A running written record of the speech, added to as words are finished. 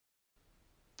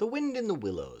The Wind in the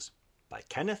Willows by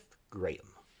Kenneth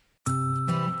Graham.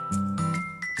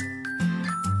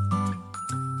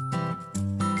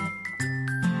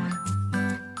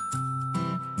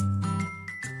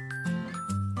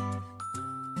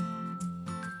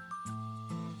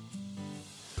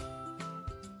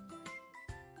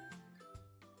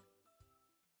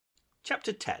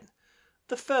 Chapter 10.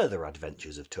 The Further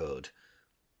Adventures of Toad.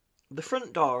 The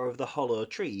front door of the hollow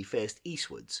tree faced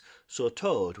eastwards, so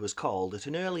Toad was called at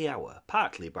an early hour,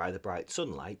 partly by the bright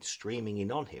sunlight streaming in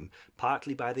on him,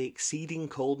 partly by the exceeding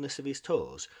coldness of his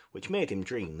toes, which made him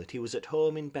dream that he was at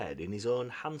home in bed in his own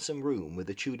handsome room with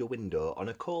a Tudor window on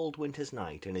a cold winter's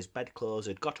night, and his bedclothes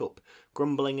had got up,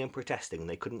 grumbling and protesting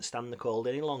they couldn't stand the cold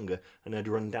any longer, and had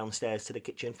run downstairs to the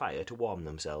kitchen fire to warm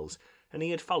themselves, and he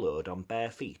had followed on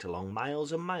bare feet along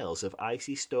miles and miles of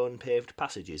icy stone-paved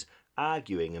passages,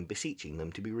 arguing and beseeching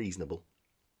them to be reasonable.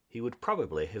 He would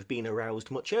probably have been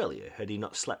aroused much earlier had he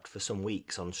not slept for some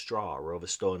weeks on straw over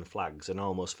stone flags and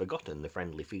almost forgotten the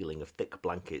friendly feeling of thick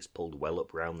blankets pulled well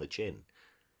up round the chin.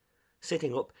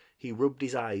 Sitting up, he rubbed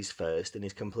his eyes first and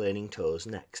his complaining toes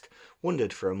next,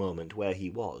 wondered for a moment where he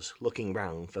was, looking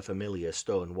round for familiar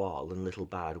stone wall and little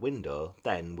barred window,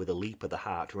 then, with a leap of the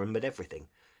heart, remembered everything.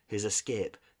 His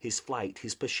escape, his flight,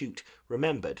 his pursuit,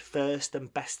 remembered, first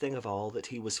and best thing of all, that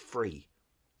he was free.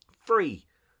 Free!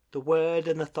 The word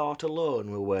and the thought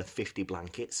alone were worth 50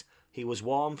 blankets. He was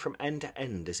warm from end to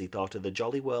end as he thought of the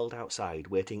jolly world outside,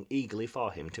 waiting eagerly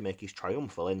for him to make his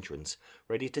triumphal entrance,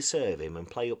 ready to serve him and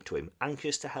play up to him,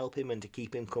 anxious to help him and to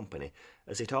keep him company,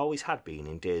 as it always had been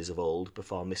in days of old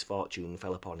before misfortune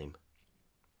fell upon him.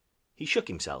 He shook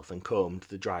himself and combed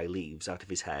the dry leaves out of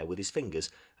his hair with his fingers,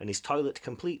 and his toilet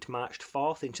complete marched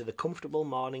forth into the comfortable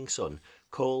morning sun,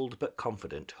 cold but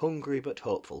confident, hungry but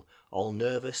hopeful, all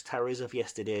nervous terrors of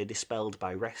yesterday dispelled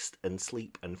by rest and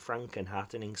sleep and frank and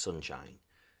heartening sunshine.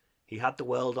 He had the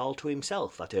world all to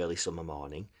himself that early summer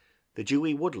morning. The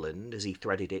dewy woodland, as he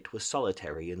threaded it, was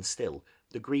solitary and still.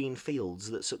 The green fields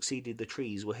that succeeded the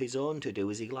trees were his own to do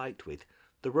as he liked with.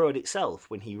 The road itself,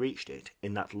 when he reached it,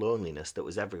 in that loneliness that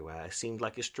was everywhere, seemed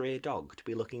like a stray dog to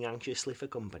be looking anxiously for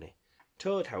company.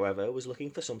 Toad, however, was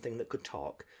looking for something that could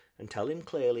talk, and tell him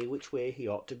clearly which way he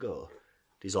ought to go.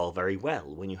 It is all very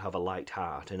well, when you have a light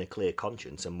heart and a clear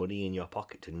conscience and money in your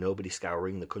pocket and nobody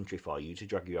scouring the country for you to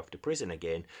drag you off to prison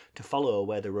again, to follow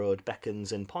where the road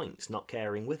beckons and points, not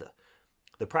caring whither.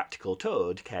 The practical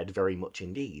Toad cared very much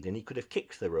indeed, and he could have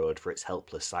kicked the road for its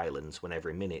helpless silence when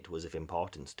every minute was of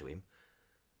importance to him.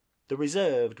 The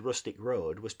reserved rustic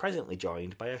road was presently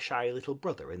joined by a shy little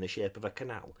brother in the shape of a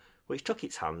canal, which took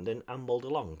its hand and ambled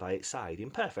along by its side in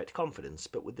perfect confidence,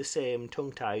 but with the same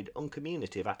tongue-tied,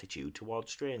 uncommunicative attitude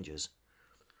towards strangers.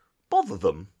 "Bother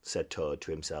them," said Toad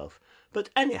to himself. "But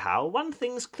anyhow, one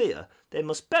thing's clear. They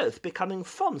must both be coming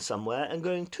from somewhere and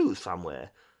going to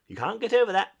somewhere. You can't get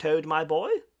over that, Toad, my boy."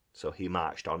 So he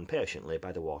marched on patiently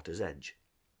by the water's edge.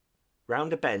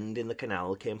 Round a bend in the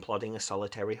canal came plodding a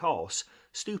solitary horse,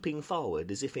 stooping forward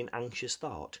as if in anxious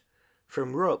thought.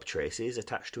 From rope traces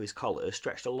attached to his collar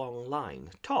stretched a long line,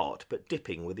 taut but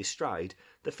dipping with his stride,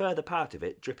 the further part of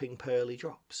it dripping pearly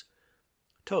drops.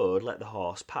 Toad let the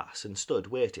horse pass and stood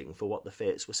waiting for what the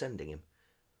fates were sending him.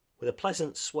 With a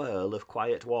pleasant swirl of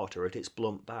quiet water at its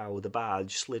blunt bow, the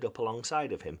barge slid up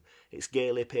alongside of him, its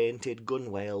gaily painted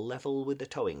gunwale level with the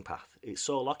towing path, its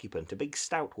sole occupant a big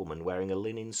stout woman wearing a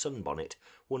linen sunbonnet,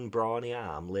 one brawny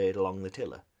arm laid along the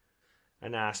tiller. "A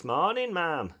nice morning,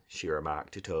 ma'am," she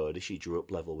remarked to Toad as she drew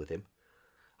up level with him.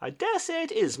 "I dare say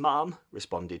it is, ma'am,"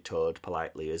 responded Toad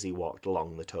politely as he walked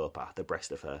along the towpath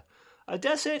abreast of her. "I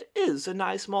dare say it is a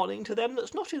nice morning to them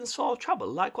that's not in sore trouble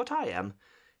like what I am.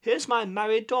 Here's my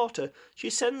married daughter. She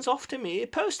sends off to me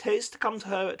post-haste to come to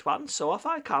her at once, so off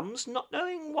I comes, not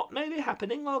knowing what may be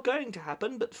happening or going to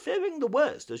happen, but fearing the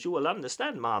worst, as you will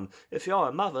understand, ma'am, if you're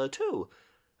a mother too.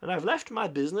 And I've left my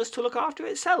business to look after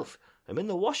itself. I'm in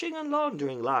the washing and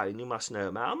laundering line, you must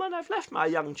know, ma'am, and I've left my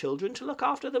young children to look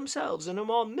after themselves, and a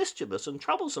more mischievous and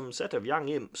troublesome set of young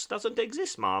imps doesn't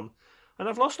exist, ma'am. And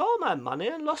I've lost all my money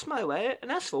and lost my way,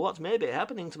 and as for what may be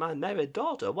happening to my married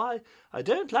daughter, why, I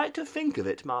don't like to think of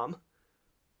it, ma'am."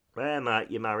 "Where might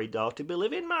your married daughter be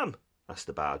living, ma'am?" asked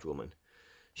the barge woman.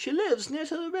 "She lives near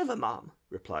to the river, ma'am,"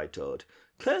 replied Toad,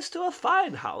 "close to a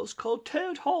fine house called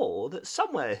Toad Hall, that's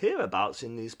somewhere hereabouts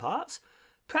in these parts.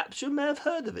 Perhaps you may have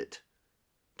heard of it."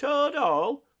 "Toad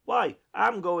Hall? Why,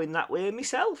 I'm going that way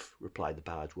myself," replied the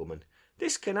barge woman.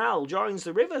 "This canal joins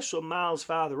the river some miles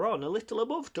farther on, a little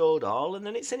above Toad Hall, and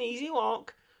then it's an easy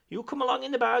walk. You come along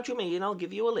in the barge with me, and I'll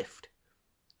give you a lift."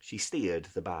 She steered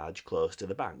the barge close to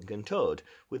the bank, and Toad,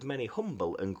 with many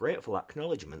humble and grateful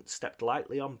acknowledgments, stepped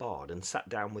lightly on board and sat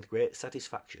down with great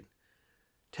satisfaction.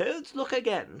 "Toad's luck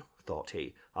again," thought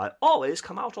he. "I always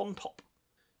come out on top."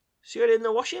 "So you're in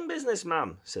the washing business,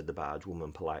 ma'am," said the barge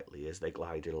woman politely as they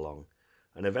glided along.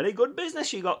 "And a very good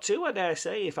business you got too, I dare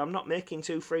say, if I'm not making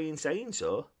too free in saying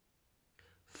so."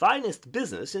 "Finest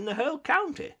business in the whole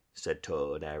county," said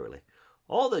Toad airily.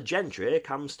 "All the gentry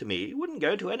comes to me wouldn't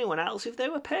go to anyone else if they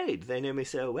were paid, they know me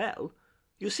so well.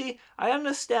 You see, I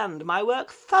understand my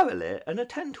work thoroughly and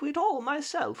attend to it all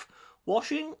myself.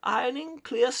 Washing, ironing,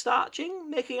 clear starching,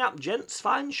 making up gents'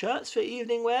 fine shirts for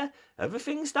evening wear,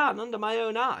 everything's done under my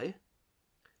own eye."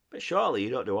 "But surely you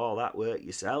don't do all that work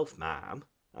yourself, ma'am?"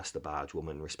 asked the barge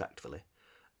woman respectfully.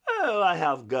 "Oh, I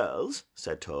have girls,"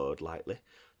 said Toad lightly.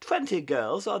 20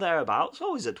 girls or thereabouts,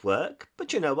 always at work.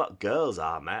 But you know what girls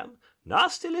are, ma'am.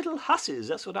 Nasty little hussies,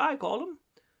 that's what I call 'em."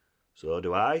 "So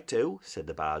do I too," said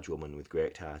the barge woman with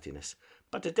great heartiness.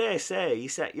 "But I dare say you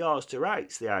set yours to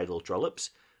rights, the idle trollops,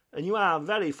 and you are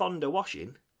very fond of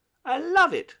washing." "I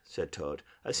love it," said Toad.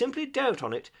 "I simply dote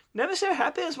on it. Never so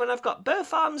happy as when I've got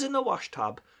both arms in the wash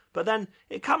tub. But then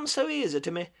it comes so easy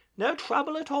to me. No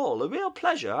trouble at all. A real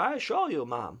pleasure, I assure you,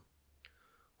 ma'am."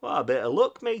 "What a bit of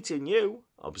luck meeting you,"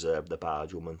 observed the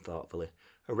barge woman thoughtfully.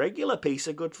 "A regular piece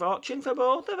of good fortune for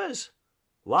both of us."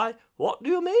 "Why, what do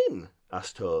you mean?"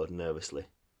 asked Toad nervously.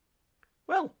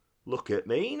 "Well, look at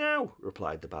me now,"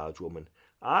 replied the barge woman.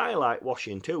 "I like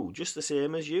washing too, just the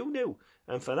same as you do,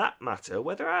 and for that matter,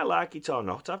 whether I like it or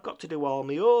not, I've got to do all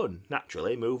my own,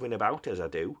 naturally, moving about as I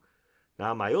do.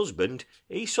 Now my husband,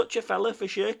 he's such a feller for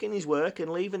shirking his work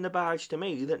and leaving the barge to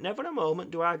me that never a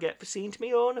moment do I get for seeing to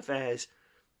my own affairs.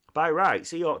 By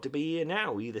rights he ought to be here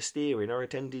now, either steering or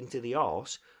attending to the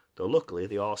horse, though luckily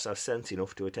the horse has sense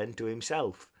enough to attend to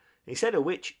himself. Instead of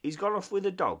which, he's gone off with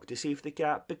a dog to see if they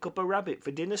can't pick up a rabbit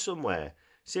for dinner somewhere.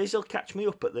 Says he'll catch me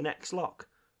up at the next lock.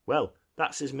 Well,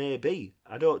 that's as may be.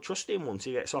 I don't trust him once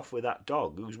he gets off with that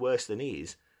dog, who's worse than he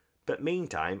is. But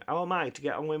meantime, how am I to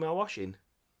get on with my washing?"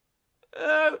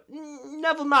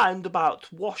 Never mind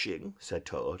about washing," said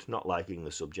Toad, not liking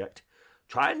the subject.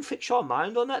 "Try and fix your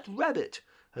mind on that rabbit.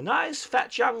 A nice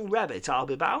fat young rabbit, I'll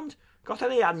be bound. Got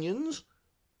any onions?"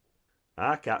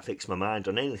 "I can't fix my mind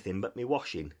on anything but me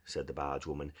washing," said the barge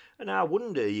woman, "and I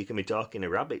wonder you can be talking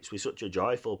of rabbits with such a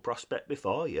joyful prospect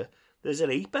before you. There's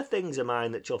a heap of things of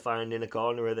mine that you'll find in a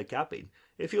corner of the cabin.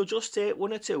 If you'll just take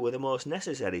one or two of the most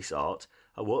necessary sort,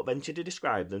 I won't venture to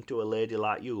describe them to a lady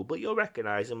like you, but you'll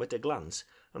recognise them at a glance,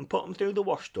 and put them through the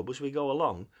wash tub as we go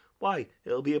along. Why,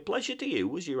 it'll be a pleasure to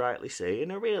you, as you rightly say,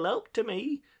 and a real help to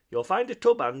me. You'll find a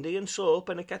tub handy, and soap,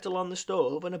 and a kettle on the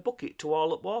stove, and a bucket to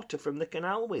haul up water from the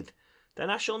canal with.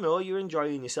 Then I shall know you're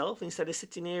enjoying yourself, instead of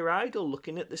sitting here idle,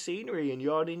 looking at the scenery and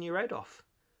yawning your head off."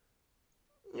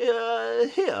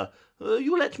 Here,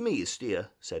 you let me steer,"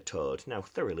 said Toad, now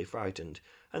thoroughly frightened,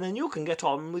 "and then you can get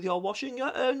on with your washing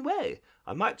your own way.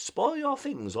 I might spoil your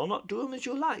things, or not do 'em as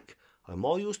you like. I'm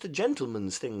more used to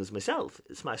gentlemen's things myself.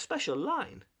 It's my special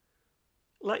line."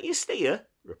 "Let you steer?"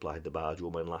 replied the barge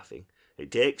woman, laughing. "It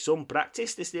takes some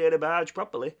practice to steer a barge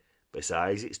properly.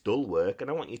 Besides, it's dull work, and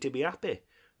I want you to be happy.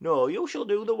 No, you shall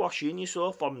do the washing you're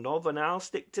so fond of, and I'll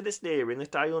stick to the steering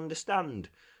that I understand.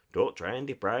 Don't try and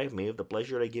deprive me of the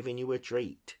pleasure of giving you a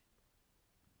treat."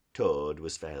 Toad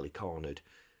was fairly cornered.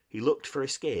 He looked for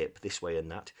escape this way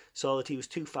and that, saw that he was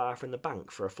too far from the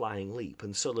bank for a flying leap,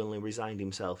 and sullenly resigned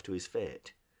himself to his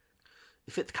fate.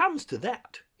 "If it comes to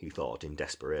that," he thought in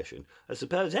desperation, "I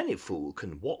suppose any fool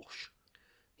can wash."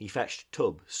 He fetched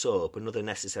tub, soap, and other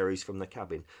necessaries from the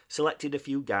cabin, selected a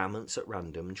few garments at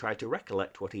random, and tried to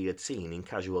recollect what he had seen in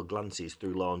casual glances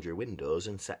through laundry windows,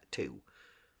 and set to.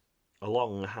 A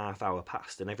long half-hour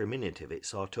passed, and every minute of it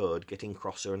saw Toad getting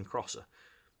crosser and crosser.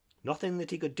 Nothing that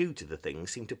he could do to the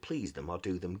things seemed to please them or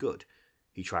do them good.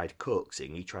 He tried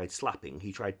coaxing, he tried slapping,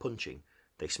 he tried punching.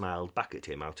 They smiled back at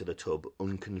him out of the tub,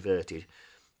 unconverted,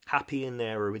 happy in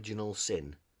their original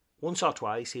sin. Once or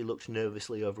twice he looked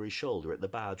nervously over his shoulder at the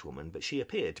barge woman, but she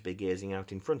appeared to be gazing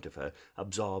out in front of her,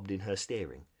 absorbed in her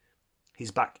steering.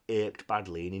 His back ached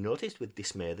badly, and he noticed with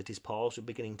dismay that his paws were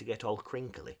beginning to get all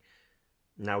crinkly.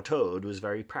 Now Toad was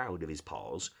very proud of his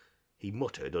paws. He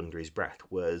muttered under his breath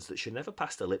words that should never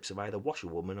pass the lips of either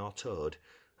washerwoman or Toad,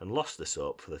 and lost the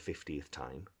soap for the 50th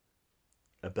time.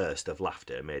 A burst of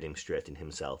laughter made him straighten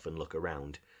himself and look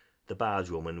around. The barge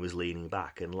woman was leaning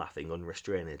back and laughing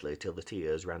unrestrainedly till the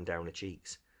tears ran down her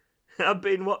cheeks. "I've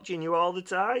been watching you all the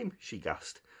time," she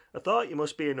gasped. "I thought you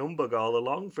must be an humbug all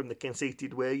along from the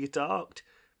conceited way you talked.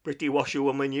 Pretty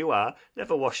washerwoman you are.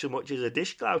 Never washed so much as a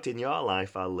dishclout in your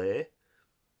life, I'll lay."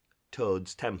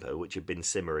 Toad's temper, which had been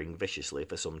simmering viciously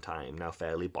for some time, now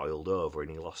fairly boiled over,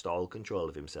 and he lost all control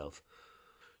of himself.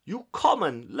 "You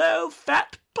common,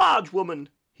 low-fat barge woman!"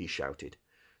 he shouted.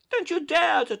 "Don't you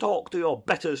dare to talk to your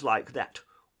betters like that!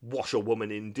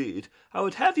 Washerwoman indeed! I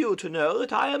would have you to know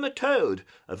that I am a toad,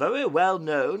 a very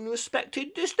well-known,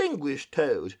 respected, distinguished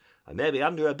toad. I may be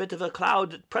under a bit of a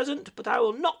cloud at present, but I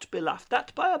will not be laughed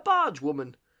at by a barge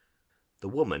woman." The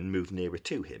woman moved nearer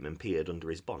to him and peered under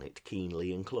his bonnet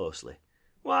keenly and closely.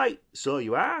 "Why, so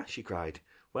you are," she cried.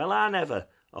 "Well, I never!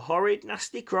 A horrid,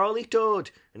 nasty, crawly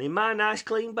toad, and in my nice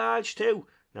clean barge too.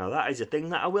 Now that is a thing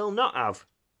that I will not have."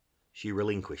 She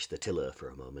relinquished the tiller for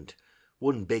a moment.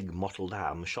 One big mottled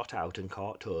arm shot out and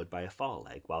caught Toad by a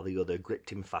foreleg, while the other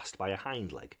gripped him fast by a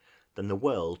hind leg. Then the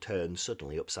world turned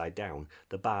suddenly upside down.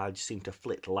 The barge seemed to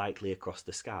flit lightly across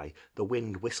the sky. The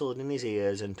wind whistled in his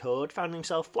ears, and Toad found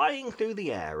himself flying through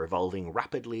the air, revolving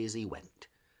rapidly as he went.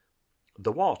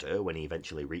 The water, when he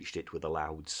eventually reached it with a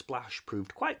loud splash,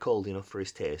 proved quite cold enough for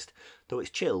his taste, though its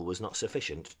chill was not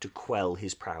sufficient to quell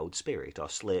his proud spirit or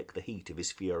slake the heat of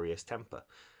his furious temper.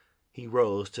 He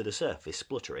rose to the surface,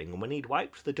 spluttering, and when he'd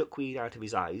wiped the duckweed out of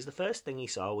his eyes, the first thing he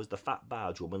saw was the fat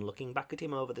barge woman looking back at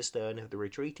him over the stern of the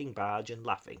retreating barge and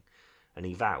laughing, and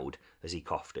he vowed, as he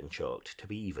coughed and choked, to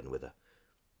be even with her.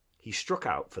 He struck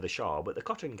out for the shore, but the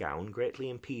cotton gown greatly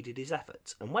impeded his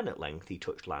efforts, and when at length he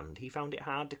touched land, he found it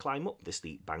hard to climb up the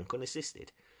steep bank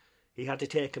unassisted. He had to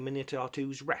take a minute or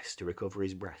two's rest to recover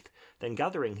his breath. Then,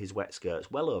 gathering his wet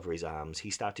skirts well over his arms, he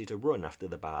started to run after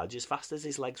the barge as fast as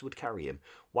his legs would carry him,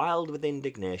 wild with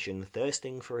indignation,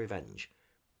 thirsting for revenge.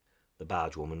 The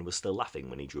barge woman was still laughing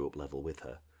when he drew up level with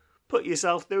her. "Put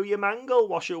yourself through your mangle,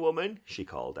 washerwoman," she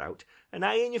called out, "and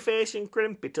eye in your face and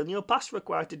crimp it, and you'll pass for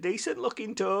quite a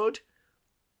decent-looking toad."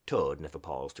 Toad never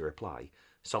paused to reply.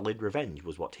 Solid revenge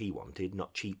was what he wanted,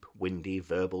 not cheap, windy,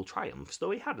 verbal triumphs,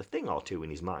 though he had a thing or two in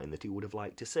his mind that he would have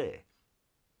liked to say.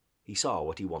 He saw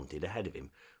what he wanted ahead of him.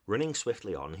 Running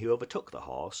swiftly on, he overtook the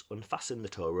horse, unfastened the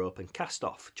tow rope and cast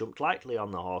off, jumped lightly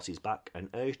on the horse's back, and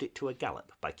urged it to a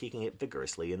gallop by kicking it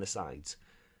vigorously in the sides.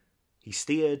 He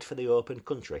steered for the open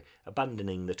country,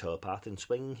 abandoning the towpath and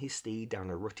swinging his steed down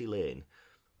a rutty lane.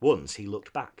 Once he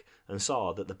looked back and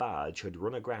saw that the barge had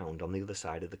run aground on the other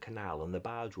side of the canal, and the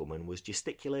barge woman was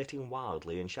gesticulating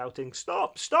wildly and shouting,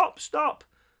 "Stop, stop, stop!"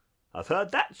 "I've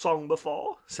heard that song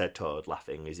before," said Toad,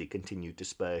 laughing, as he continued to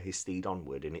spur his steed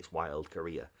onward in its wild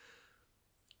career.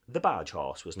 The barge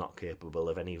horse was not capable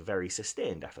of any very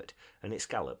sustained effort, and its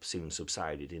gallop soon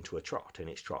subsided into a trot, and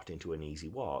its trot into an easy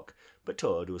walk, but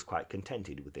Toad was quite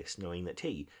contented with this, knowing that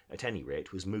he, at any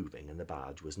rate, was moving and the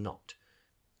barge was not.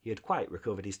 He had quite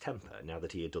recovered his temper now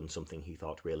that he had done something he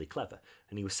thought really clever,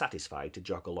 and he was satisfied to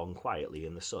jog along quietly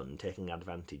in the sun, taking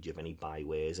advantage of any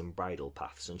byways and bridle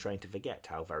paths, and trying to forget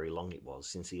how very long it was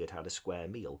since he had had a square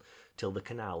meal, till the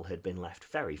canal had been left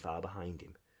very far behind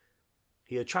him.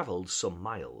 He had travelled some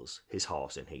miles, his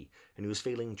horse and he was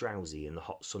feeling drowsy in the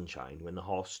hot sunshine when the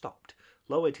horse stopped,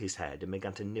 lowered his head and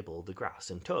began to nibble the grass,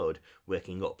 and Toad,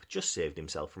 waking up, just saved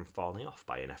himself from falling off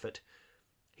by an effort.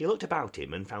 He looked about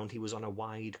him and found he was on a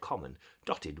wide common,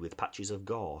 dotted with patches of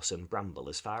gorse and bramble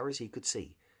as far as he could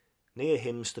see. Near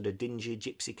him stood a dingy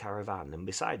gypsy caravan, and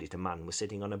beside it a man was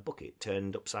sitting on a bucket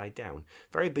turned upside down,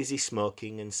 very busy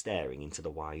smoking and staring into the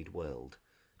wide world.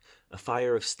 A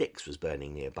fire of sticks was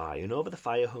burning nearby, and over the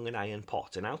fire hung an iron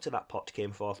pot, and out of that pot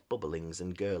came forth bubblings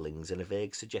and gurglings and a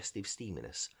vague suggestive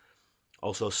steaminess.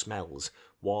 Also smells,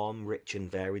 warm, rich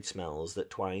and varied smells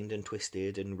that twined and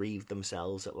twisted and wreathed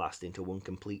themselves at last into one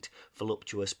complete,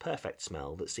 voluptuous, perfect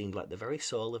smell that seemed like the very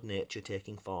soul of nature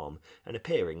taking form and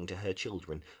appearing to her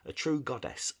children, a true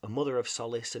goddess, a mother of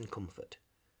solace and comfort.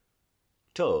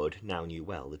 Toad now knew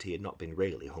well that he had not been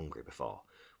really hungry before.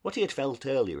 What he had felt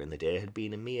earlier in the day had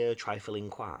been a mere trifling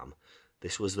qualm.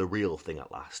 This was the real thing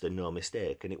at last, and no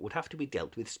mistake, and it would have to be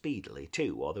dealt with speedily,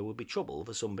 too, or there would be trouble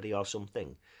for somebody or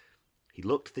something. He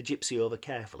looked the gypsy over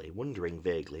carefully, wondering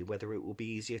vaguely whether it would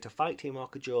be easier to fight him or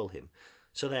cajole him.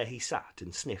 So there he sat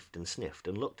and sniffed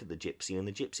and looked at the gypsy, and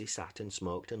the gypsy sat and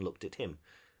smoked and looked at him.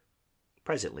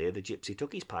 Presently the gypsy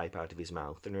took his pipe out of his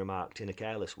mouth and remarked in a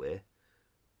careless way,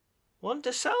 "Want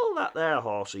to sell that there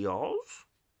horse of yours?"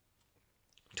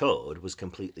 Toad was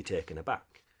completely taken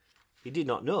aback. He did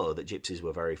not know that gypsies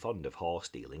were very fond of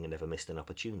horse-dealing and never missed an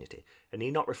opportunity, and he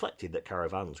had not reflected that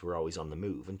caravans were always on the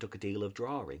move and took a deal of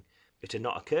drawing. It had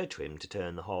not occurred to him to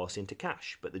turn the horse into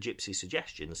cash, but the gypsy's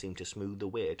suggestion seemed to smooth the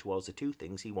way towards the two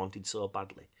things he wanted so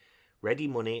badly, ready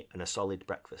money and a solid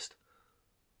breakfast.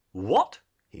 "What?"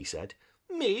 he said.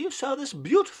 "Me sell this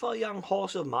beautiful young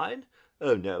horse of mine?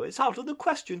 Oh no, it's out of the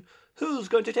question. Who's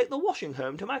going to take the washing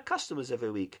home to my customers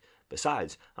every week?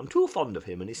 Besides, I'm too fond of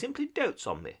him, and he simply dotes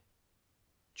on me."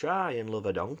 "Try and love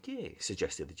a donkey,"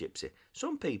 suggested the gypsy.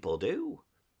 "Some people do."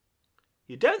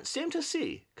 "You don't seem to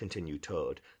see," continued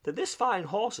Toad, "that this fine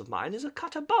horse of mine is a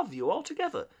cut above you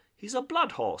altogether. He's a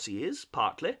blood horse, he is,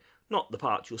 partly. Not the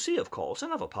part you see, of course,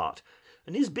 another part.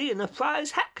 And he's been a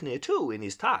prize hackney, too, in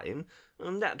his time.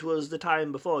 And that was the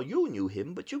time before you knew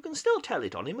him, but you can still tell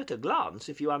it on him at a glance,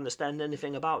 if you understand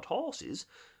anything about horses.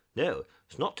 No,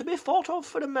 it's not to be thought of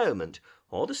for a moment.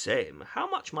 All the same, how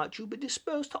much might you be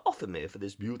disposed to offer me for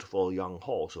this beautiful young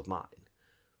horse of mine?"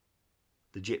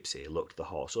 The gypsy looked the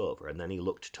horse over, and then he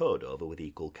looked Toad over with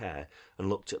equal care, and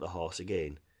looked at the horse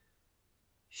again.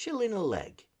 "Shilling a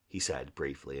leg," he said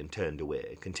briefly, and turned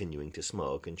away, continuing to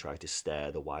smoke and try to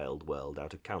stare the wild world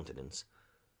out of countenance.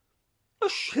 "A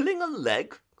shilling a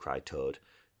leg!" cried Toad.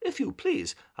 "If you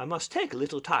please, I must take a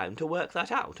little time to work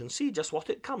that out, and see just what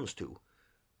it comes to."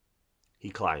 He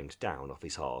climbed down off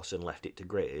his horse and left it to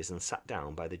graze, and sat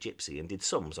down by the gypsy and did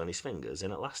sums on his fingers,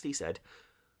 and at last he said,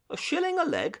 "A shilling a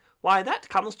leg? Why, that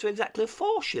comes to exactly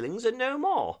 4 shillings and no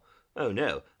more. Oh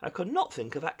no, I could not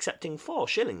think of accepting 4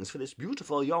 shillings for this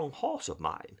beautiful young horse of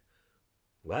mine."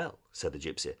 "Well," said the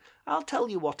gypsy, "I'll tell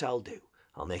you what I'll do.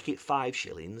 I'll make it 5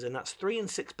 shillings, and that's 3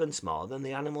 and 6pence more than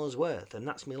the animal's worth, and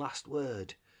that's my last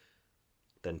word."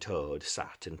 Then Toad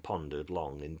sat and pondered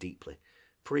long and deeply,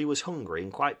 for he was hungry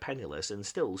and quite penniless, and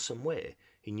still some way,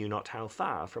 he knew not how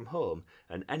far, from home,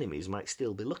 and enemies might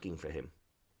still be looking for him.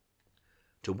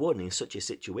 To one in such a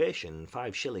situation,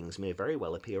 5 shillings may very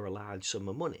well appear a large sum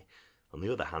of money. On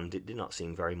the other hand, it did not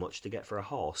seem very much to get for a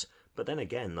horse, but then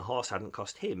again the horse hadn't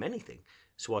cost him anything,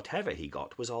 so whatever he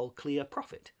got was all clear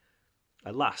profit.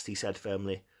 At last he said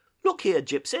firmly, "Look here,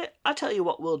 gypsy, I tell you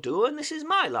what we'll do, and this is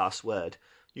my last word.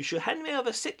 You shall hand me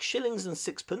over 6 shillings and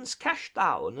 6pence cash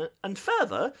down, and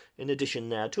further, in addition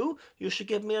thereto, you shall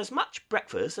give me as much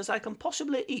breakfast as I can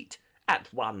possibly eat,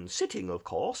 at one sitting, of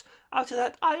course, out of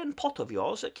that iron pot of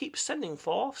yours that keeps sending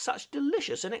forth such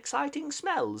delicious and exciting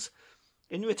smells.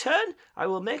 In return, I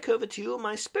will make over to you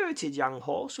my spirited young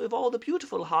horse with all the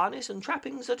beautiful harness and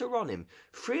trappings that are on him,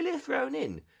 freely thrown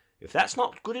in. If that's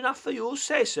not good enough for you,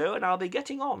 say so, and I'll be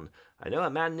getting on. I know a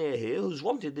man near here who's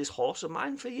wanted this horse of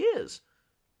mine for years."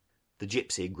 The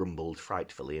gypsy grumbled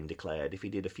frightfully and declared if he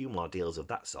did a few more deals of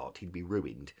that sort he'd be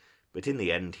ruined, but in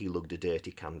the end he lugged a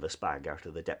dirty canvas bag out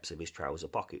of the depths of his trouser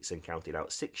pockets and counted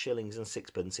out 6 shillings and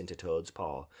 6pence into Toad's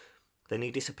paw. Then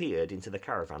he disappeared into the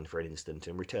caravan for an instant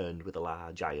and returned with a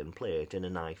large iron plate and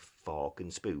a knife, fork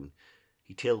and spoon.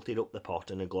 He tilted up the pot,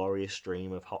 and a glorious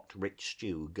stream of hot, rich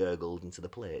stew gurgled into the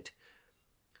plate.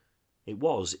 It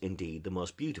was, indeed, the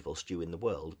most beautiful stew in the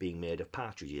world, being made of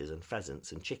partridges and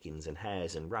pheasants and chickens and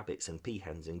hares and rabbits and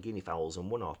peahens and guinea fowls and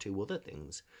 1 or 2 other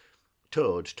things.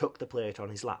 Toad took the plate on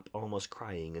his lap, almost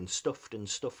crying, and stuffed and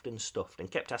stuffed and stuffed, and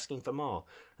kept asking for more,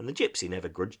 and the gypsy never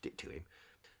grudged it to him.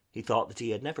 He thought that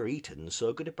he had never eaten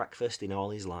so good a breakfast in all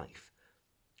his life.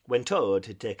 When Toad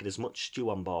had taken as much stew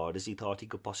on board as he thought he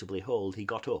could possibly hold, he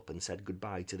got up and said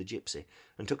good-bye to the gypsy,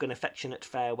 and took an affectionate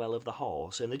farewell of the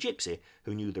horse, and the gypsy,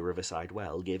 who knew the riverside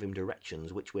well, gave him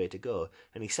directions which way to go,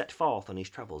 and he set forth on his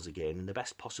travels again in the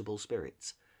best possible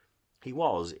spirits. He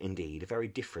was, indeed, a very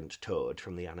different Toad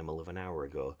from the animal of an hour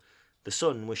ago. The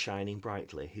sun was shining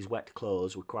brightly, his wet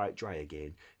clothes were quite dry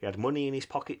again, he had money in his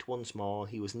pocket once more,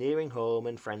 he was nearing home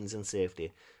and friends and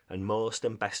safety, and most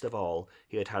and best of all,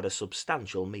 he had had a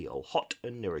substantial meal, hot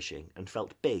and nourishing, and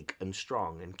felt big and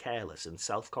strong and careless and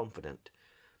self-confident.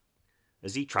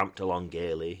 As he tramped along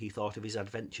gaily, he thought of his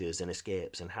adventures and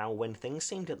escapes, and how when things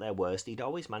seemed at their worst he'd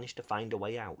always managed to find a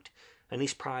way out, and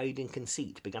his pride and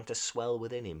conceit began to swell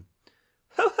within him.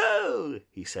 "Ho, ho!"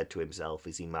 he said to himself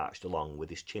as he marched along with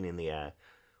his chin in the air.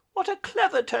 "What a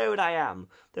clever Toad I am!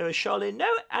 There is surely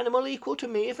no animal equal to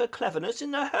me for cleverness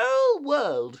in the whole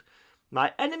world.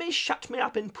 My enemies shut me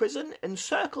up in prison,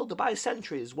 encircled by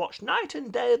sentries, watched night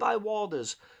and day by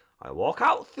warders. I walk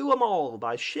out through 'em all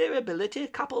by sheer ability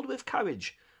coupled with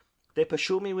courage. They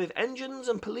pursue me with engines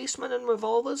and policemen and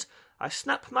revolvers. I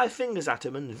snap my fingers at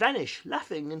 'em and vanish,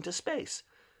 laughing, into space.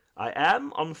 I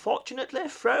am, unfortunately,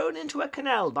 thrown into a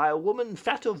canal by a woman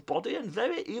fat of body and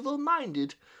very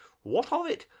evil-minded. What of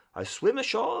it? I swim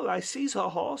ashore, I seize her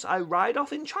horse, I ride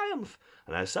off in triumph,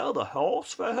 and I sell the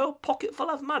horse for a whole pocketful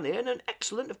of money and an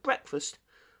excellent breakfast.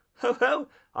 Ho, ho!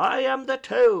 I am the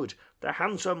Toad, the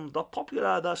handsome, the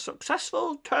popular, the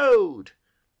successful Toad."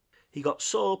 He got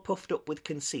so puffed up with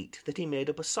conceit that he made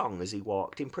up a song as he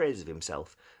walked in praise of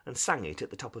himself, and sang it at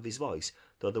the top of his voice,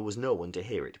 though there was no one to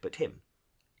hear it but him.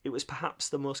 It was perhaps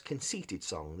the most conceited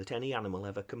song that any animal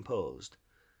ever composed.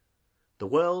 The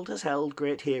world has held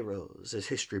great heroes, as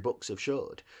history books have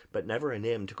showed, but never a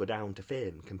name to go down to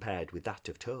fame compared with that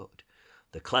of Toad.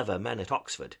 The clever men at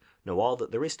Oxford know all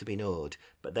that there is to be knowed,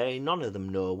 but they none of them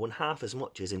know one half as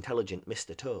much as intelligent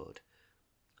Mr. Toad.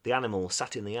 The animals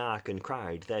sat in the ark and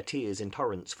cried, their tears in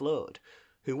torrents flowed.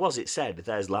 Who was it said,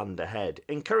 there's land ahead,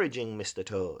 encouraging Mr.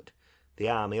 Toad? The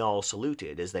army all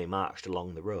saluted as they marched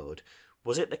along the road.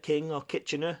 Was it the King or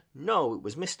Kitchener? No, it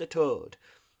was Mr. Toad.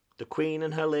 The Queen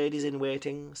and her ladies in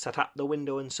waiting sat at the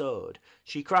window and sewed.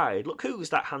 She cried, look who's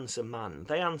that handsome man?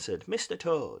 They answered, Mr.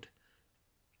 Toad.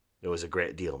 There was a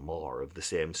great deal more of the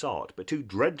same sort, but too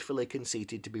dreadfully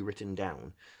conceited to be written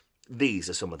down. These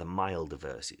are some of the milder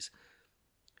verses.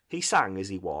 He sang as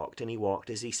he walked, and he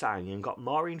walked as he sang, and got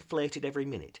more inflated every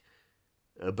minute.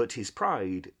 But his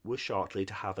pride was shortly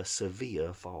to have a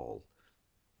severe fall.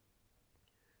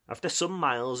 After some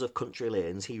miles of country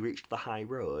lanes he reached the high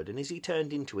road, and as he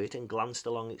turned into it and glanced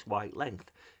along its white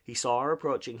length, he saw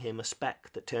approaching him a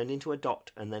speck that turned into a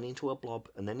dot, and then into a blob,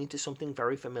 and then into something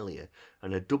very familiar,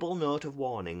 and a double note of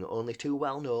warning, only too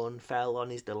well known, fell on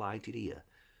his delighted ear.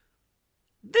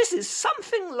 "This is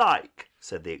something like,"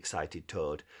 said the excited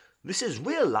Toad. "This is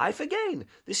real life again.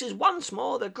 This is once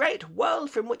more the great world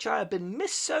from which I have been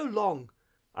missed so long.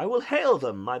 I will hail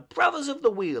them, my brothers of the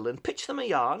wheel, and pitch them a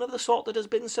yarn of the sort that has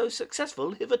been so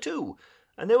successful hitherto,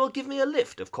 and they will give me a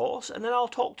lift, of course, and then I'll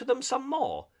talk to them some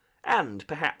more, and,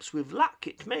 perhaps, with luck,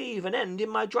 it may even end in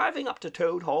my driving up to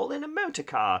Toad Hall in a motor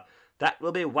car. That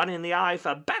will be one in the eye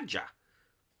for Badger."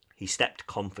 He stepped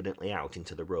confidently out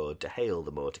into the road to hail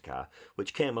the motor car,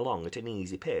 which came along at an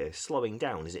easy pace, slowing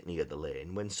down as it neared the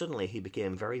lane, when suddenly he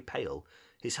became very pale.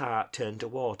 His heart turned to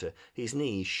water, his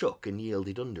knees shook and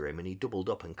yielded under him, and he doubled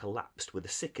up and collapsed with a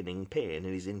sickening pain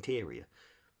in his interior.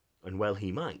 And well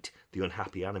he might, the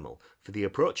unhappy animal, for the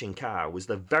approaching car was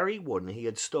the very one he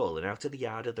had stolen out of the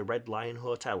yard of the Red Lion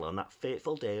Hotel on that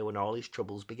fateful day when all his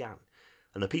troubles began,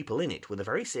 and the people in it were the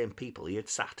very same people he had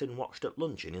sat and watched at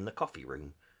luncheon in the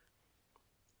coffee-room.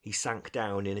 He sank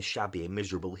down in a shabby,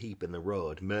 miserable heap in the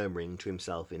road, murmuring to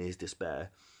himself in his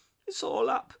despair, "It's all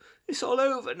up, it's all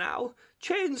over now.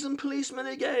 Chains and policemen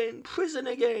again, prison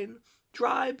again,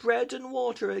 dry bread and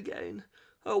water again.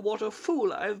 Oh, what a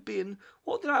fool I have been!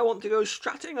 What did I want to go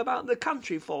strutting about the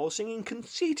country for, singing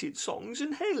conceited songs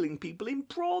and hailing people in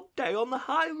broad day on the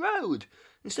high road,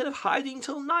 instead of hiding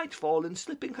till nightfall and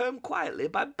slipping home quietly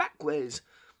by back ways?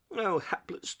 Oh,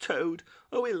 hapless Toad!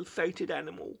 Oh, ill-fated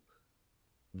animal!"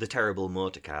 The terrible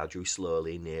motor car drew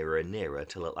slowly nearer and nearer,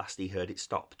 till at last he heard it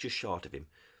stop just short of him.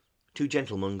 Two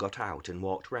gentlemen got out and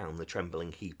walked round the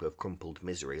trembling heap of crumpled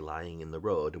misery lying in the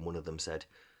road, and one of them said,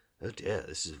 "Oh dear,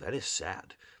 this is very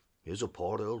sad. Here's a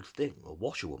poor old thing, a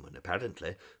washerwoman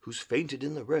apparently, who's fainted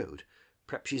in the road.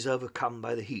 Perhaps she's overcome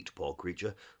by the heat, poor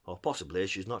creature, or possibly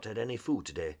she's not had any food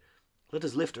today. Let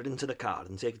us lift her into the car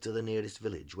and take her to the nearest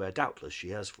village, where doubtless she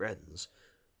has friends."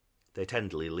 They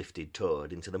tenderly lifted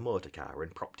Toad into the motor car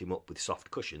and propped him up with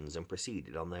soft cushions and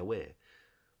proceeded on their way.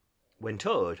 When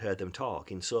Toad heard them talk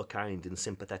in so kind and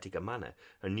sympathetic a manner,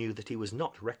 and knew that he was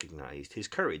not recognised, his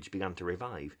courage began to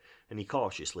revive, and he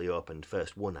cautiously opened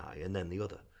first one eye and then the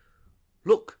other.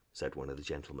 "Look," said one of the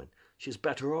gentlemen, "she's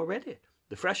better already.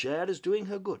 The fresh air is doing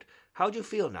her good. How do you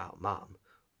feel now, ma'am?"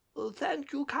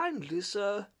 "Thank you kindly,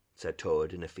 sir," said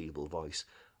Toad in a feeble voice.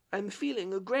 "I'm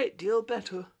feeling a great deal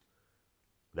better."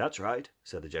 "That's right,"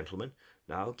 said the gentleman.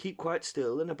 "Now keep quite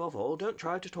still, and above all, don't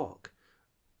try to talk."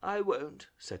 "I won't,"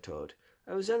 said Toad.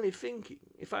 "I was only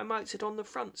thinking if I might sit on the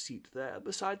front seat there,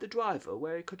 beside the driver,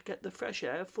 where he could get the fresh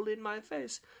air full in my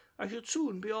face, I should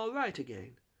soon be all right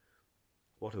again."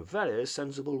 "What a very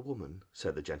sensible woman,"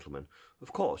 said the gentleman.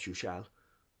 "Of course you shall."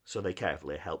 So they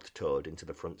carefully helped Toad into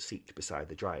the front seat beside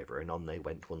the driver, and on they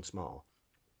went once more.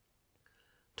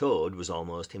 Toad was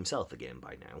almost himself again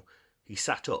by now. He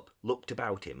sat up, looked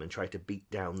about him, and tried to beat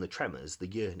down the tremors, the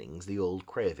yearnings, the old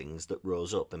cravings that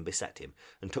rose up and beset him,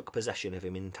 and took possession of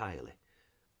him entirely.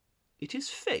 "It is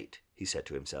fate," he said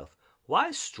to himself.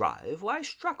 "Why strive? Why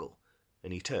struggle?"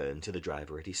 And he turned to the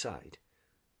driver at his side.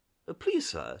 "Please,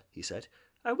 sir," he said,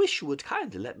 "I wish you would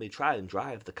kindly let me try and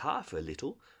drive the car for a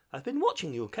little. I've been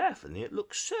watching you carefully. It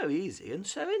looks so easy and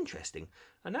so interesting,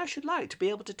 and I should like to be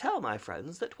able to tell my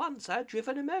friends that once I'd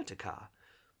driven a motor car."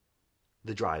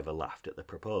 The driver laughed at the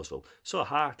proposal so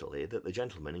heartily that the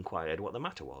gentleman inquired what the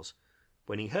matter was.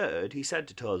 When he heard, he said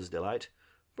to Toad's delight,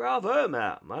 "Bravo,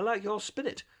 ma'am, I like your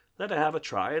spirit. Let her have a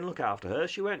try and look after her.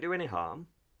 She won't do any harm."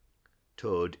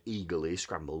 Toad eagerly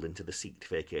scrambled into the seat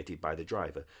vacated by the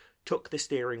driver, took the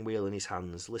steering wheel in his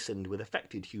hands, listened with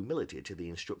affected humility to the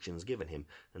instructions given him,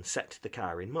 and set the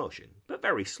car in motion, but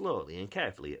very slowly and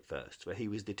carefully at first, for he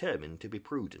was determined to be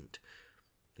prudent.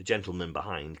 The gentlemen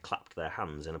behind clapped their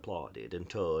hands and applauded, and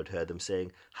Toad heard them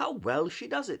saying, "How well she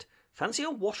does it! Fancy a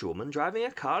washerwoman driving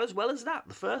a car as well as that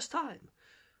the first time!"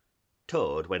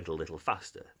 Toad went a little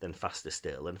faster, then faster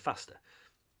still, and faster.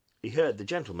 He heard the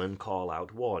gentleman call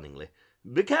out warningly,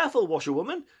 "Be careful,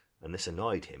 washerwoman!" and this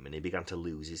annoyed him, and he began to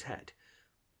lose his head.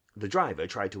 The driver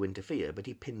tried to interfere, but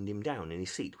he pinned him down in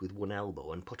his seat with one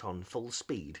elbow and put on full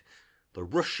speed. The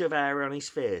rush of air on his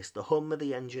face, the hum of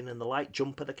the engine, and the light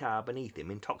jump of the car beneath him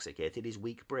intoxicated his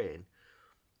weak brain.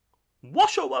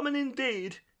 "Washerwoman,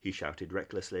 indeed!" he shouted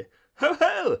recklessly. "Ho,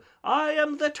 ho! I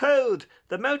am the Toad,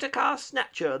 the motor-car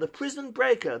snatcher, the prison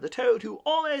breaker, the Toad who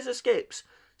always escapes.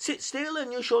 Sit still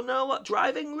and you shall know what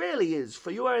driving really is,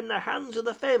 for you are in the hands of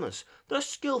the famous, the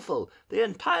skilful, the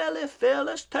entirely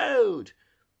fearless Toad."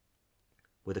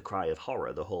 With a cry of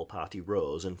horror, the whole party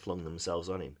rose and flung themselves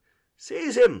on him.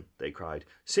 "Seize him!" they cried.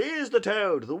 "Seize the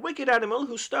Toad, the wicked animal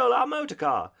who stole our motor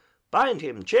car! Bind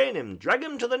him, chain him, drag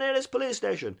him to the nearest police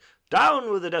station!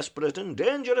 Down with the desperate and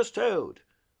dangerous Toad!"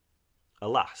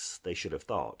 Alas, they should have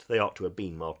thought. They ought to have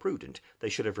been more prudent. They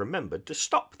should have remembered to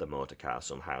stop the motor car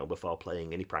somehow before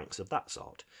playing any pranks of that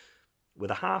sort. With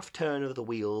a half turn of the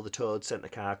wheel, the Toad sent the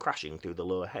car crashing through the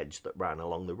low hedge that ran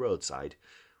along the roadside.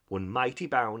 One mighty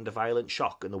bound, a violent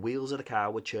shock, and the wheels of the car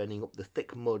were churning up the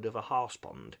thick mud of a horse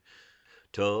pond.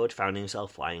 Toad found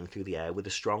himself flying through the air with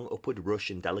the strong upward rush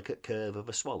and delicate curve of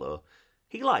a swallow.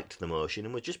 He liked the motion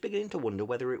and was just beginning to wonder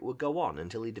whether it would go on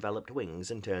until he developed wings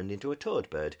and turned into a toad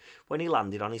bird, when he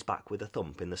landed on his back with a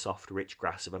thump in the soft, rich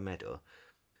grass of a meadow.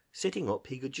 Sitting up,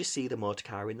 he could just see the motor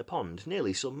car in the pond,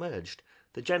 nearly submerged.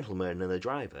 The gentleman and the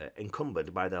driver,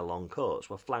 encumbered by their long coats,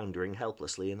 were floundering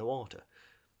helplessly in the water.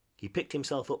 He picked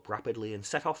himself up rapidly and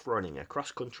set off running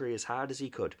across country as hard as he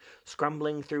could,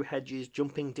 scrambling through hedges,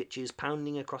 jumping ditches,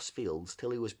 pounding across fields,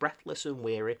 till he was breathless and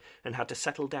weary and had to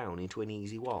settle down into an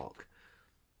easy walk.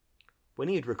 When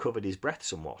he had recovered his breath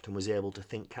somewhat and was able to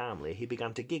think calmly, he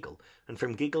began to giggle, and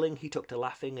from giggling he took to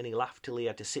laughing, and he laughed till he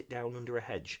had to sit down under a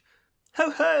hedge. "Ho,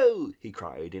 ho!" he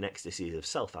cried in ecstasies of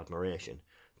self-admiration.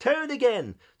 "Toad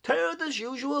again! Toad, as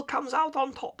usual, comes out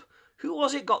on top! Who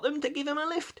was it got them to give him a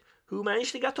lift? Who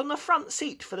managed to get on the front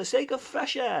seat for the sake of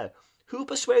fresh air? Who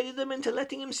persuaded them into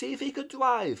letting him see if he could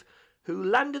drive? Who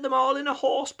landed them all in a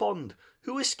horse pond?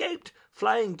 Who escaped,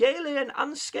 flying gaily and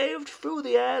unscathed through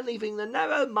the air, leaving the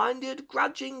narrow-minded,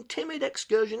 grudging, timid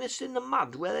excursionists in the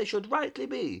mud where they should rightly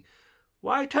be?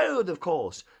 Why, Toad, of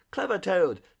course! Clever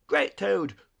Toad! Great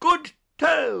Toad! Good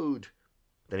Toad!"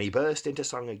 Then he burst into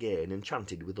song again and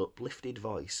chanted with uplifted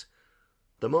voice.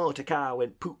 The motor car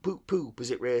went poop, poop, poop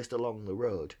as it raced along the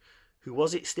road. Who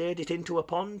was it steered it into a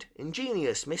pond?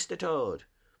 Ingenious Mr. Toad.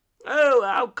 "Oh,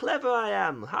 how clever I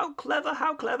am! How clever,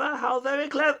 how very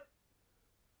clever—"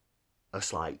 A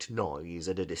slight noise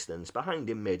at a distance behind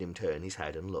him made him turn his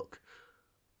head and look.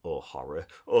 Oh horror!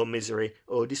 Oh misery!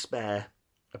 Oh despair!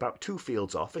 About 2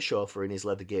 fields off, a chauffeur in his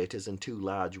leather gaiters and 2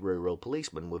 large rural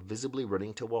policemen were visibly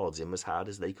running towards him as hard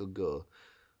as they could go.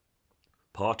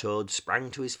 Poor Toad sprang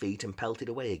to his feet and pelted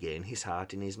away again, his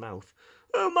heart in his mouth.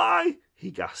 "Oh my!" he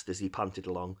gasped as he panted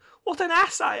along. "What an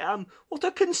ass I am! What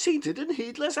a conceited and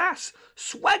heedless ass!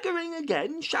 Swaggering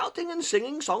again, shouting and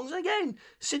singing songs again,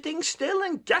 sitting still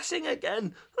and guessing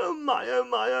again! Oh my, oh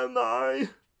my, oh my!"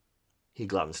 He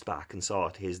glanced back and saw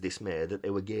to his dismay that they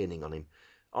were gaining on him.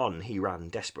 On he ran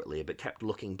desperately, but kept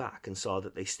looking back and saw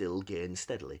that they still gained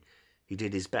steadily. He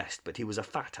did his best, but he was a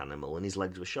fat animal and his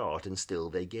legs were short, and still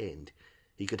they gained.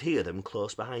 He could hear them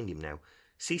close behind him now.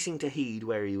 Ceasing to heed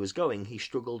where he was going, he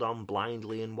struggled on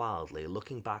blindly and wildly,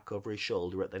 looking back over his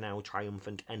shoulder at the now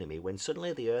triumphant enemy, when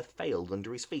suddenly the earth failed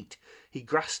under his feet. He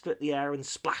grasped at the air and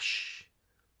splash!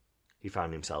 He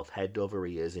found himself head over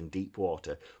ears in deep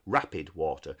water, rapid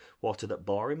water, water that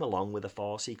bore him along with a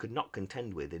force he could not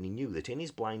contend with, and he knew that in his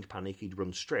blind panic he'd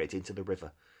run straight into the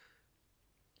river.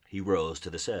 He rose to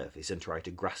the surface and tried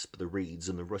to grasp the reeds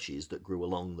and the rushes that grew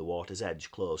along the water's edge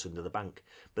close under the bank,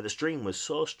 but the stream was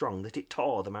so strong that it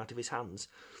tore them out of his hands.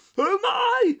 "Oh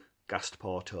my!" gasped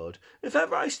poor Toad. "If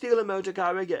ever I steal a motor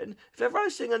car again, if ever I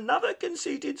sing another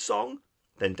conceited song—"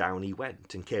 Then down he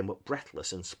went and came up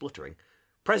breathless and spluttering.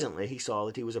 Presently he saw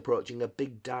that he was approaching a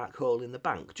big dark hole in the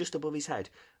bank just above his head,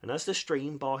 and as the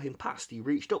stream bore him past he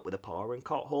reached up with a paw and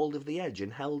caught hold of the edge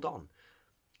and held on.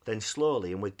 Then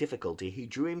slowly and with difficulty he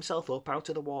drew himself up out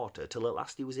of the water till at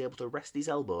last he was able to rest his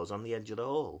elbows on the edge of the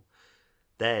hole.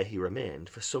 There he remained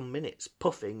for some minutes,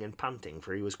 puffing and panting,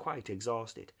 for he was quite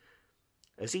exhausted.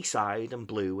 As he sighed and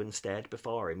blew and stared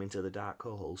before him into the dark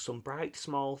hole, some bright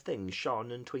small thing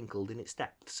shone and twinkled in its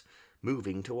depths,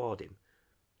 moving toward him.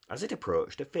 As it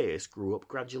approached, a face grew up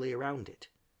gradually around it,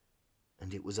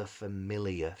 and it was a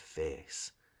familiar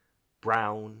face.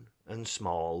 brown and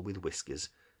small with whiskers,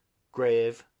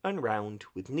 grave and round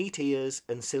with neat ears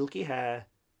and silky hair.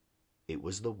 It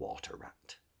was the water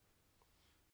rat.